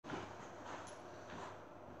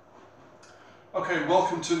Okay,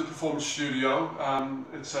 welcome to the Performance Studio.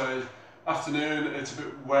 It's a afternoon, it's a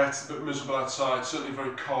bit wet, a bit miserable outside, certainly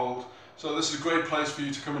very cold. So this is a great place for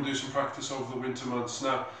you to come and do some practice over the winter months.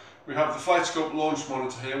 Now, we have the Flightscope launch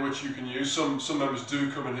monitor here, which you can use. Some members do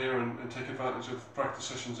come in here and take advantage of practice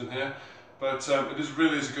sessions in here. But it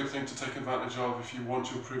really is a good thing to take advantage of if you want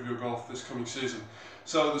to improve your golf this coming season.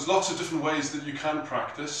 So there's lots of different ways that you can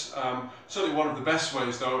practice. Certainly one of the best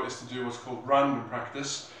ways though is to do what's called random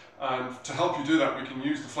practice. And to help you do that, we can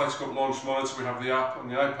use the Flightscope launch monitor. We have the app on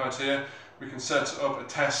the iPad here. We can set up a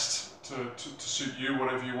test to suit you,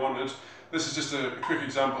 whatever you wanted. This is just a quick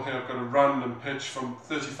example here. I've got a random pitch from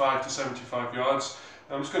 35 to 75 yards.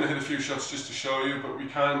 I'm just going to hit a few shots just to show you, but we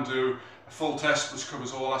can do a full test which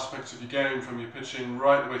covers all aspects of your game, from your pitching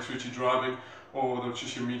right the way through to your driving, or whether it's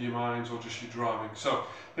just your medium irons or just your driving. So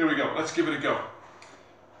here we go, let's give it a go.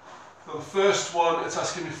 So the first one it's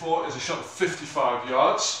asking me for is a shot of 55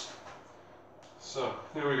 yards. So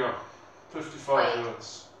here we go, 55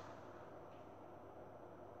 yards.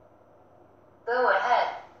 Go ahead.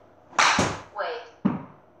 Wait.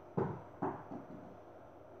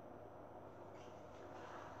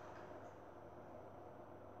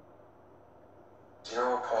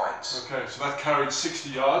 .0. Okay, so that carried 60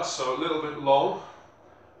 yards, so a little bit long.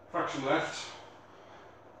 Fraction left.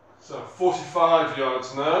 So 45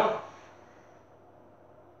 yards now.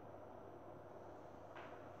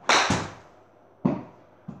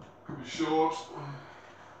 Could be short.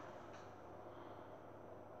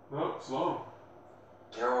 No, it's long.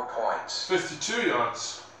 0. 52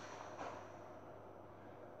 yards.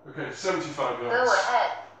 Okay, 75 yards. Go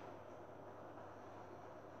ahead.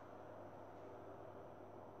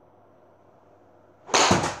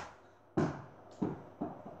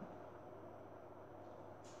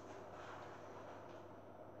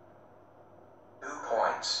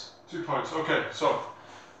 .2. 2 points. Okay, so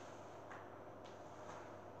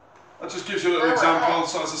that just gives you a little Go example. ahead.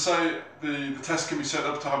 So as I say, the test can be set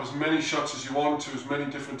up to have as many shots as you want, to as many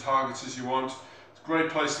different targets as you want. It's a great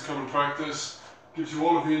place to come and practice. Gives you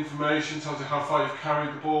all of the information, tells you how far you've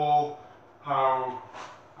carried the ball, how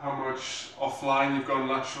much offline you've gone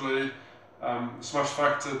laterally, the smash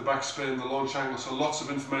factor, the backspin, the launch angle. So lots of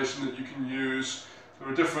information that you can use. There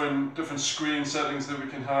are different screen settings that we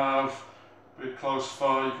can have. Bit close,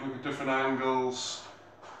 far. You can look at different angles.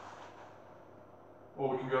 Or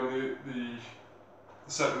we can go on the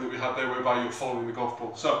setting that we had there whereby you're following the golf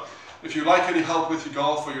ball. So if you'd like any help with your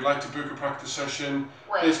golf, or you'd like to book a practice session,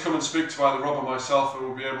 please come and speak to either Rob or myself and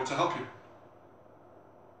we'll be able to help you.